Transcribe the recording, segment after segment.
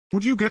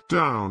Would you get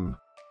down?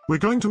 We're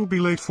going to be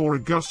late for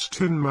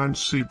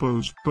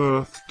Agustinmancebo's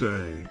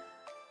birthday.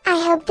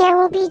 I hope there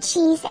will be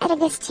cheese at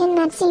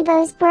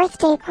Agustinmancebo's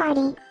birthday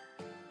party.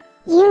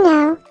 You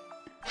know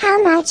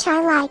how much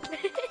I like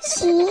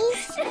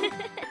cheese.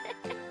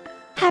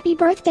 Happy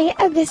birthday,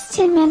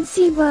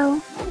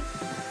 Agustinmancebo.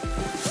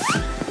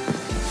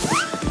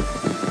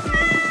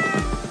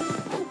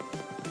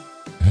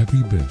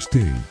 Happy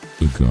birthday,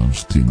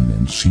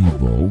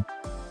 Agustinmancebo.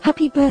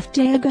 Happy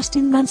birthday,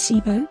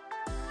 Agustinmancebo.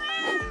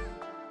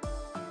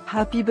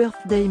 Happy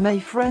birthday, my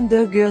friend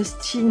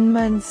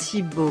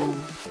Agustinmancebo.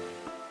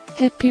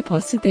 Happy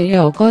birthday,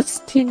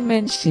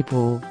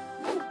 Agustinmancebo.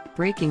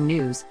 Breaking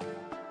news.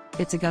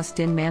 It's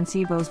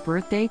Agustinmancebo's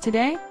birthday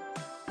today?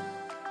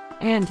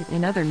 And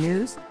in other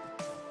news,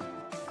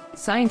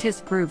 scientists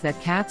prove that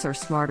cats are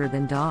smarter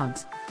than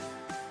dogs.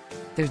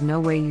 There's no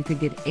way you could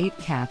get 8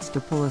 cats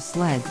to pull a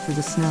sled through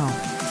the snow.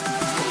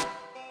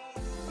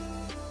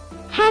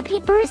 Happy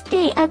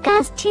birthday,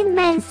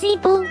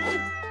 Agustinmancebo.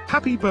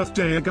 Happy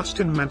birthday,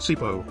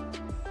 Agustinmancebo.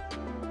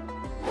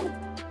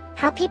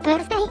 Happy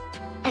birthday,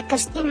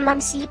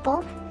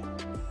 Agustinmancebo.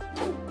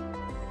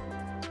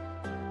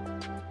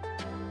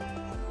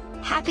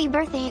 Happy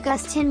birthday,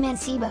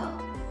 Agustinmancebo.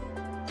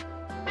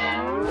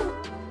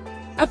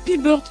 Happy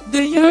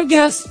birthday,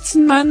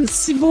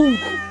 Agustinmancebo.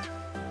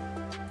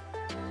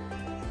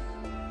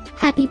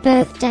 Happy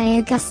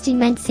birthday,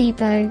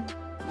 Agustinmancebo.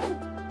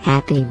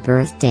 Happy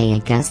birthday,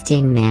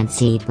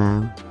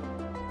 Agustinmancebo.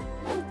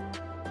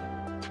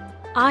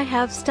 I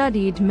have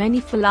studied many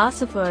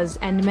philosophers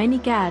and many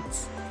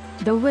cats.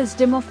 The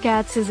wisdom of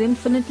cats is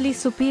infinitely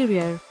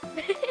superior.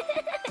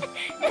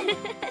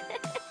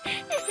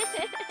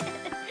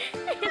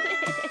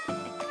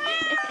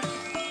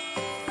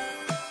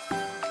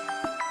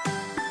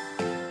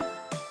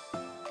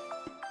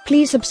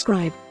 Please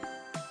subscribe,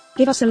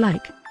 give us a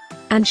like,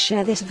 and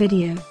share this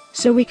video,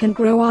 so we can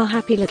grow our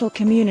happy little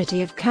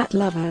community of cat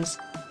lovers.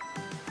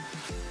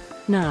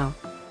 Now,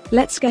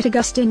 let's get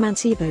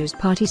Agustinmancebo's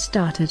party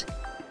started.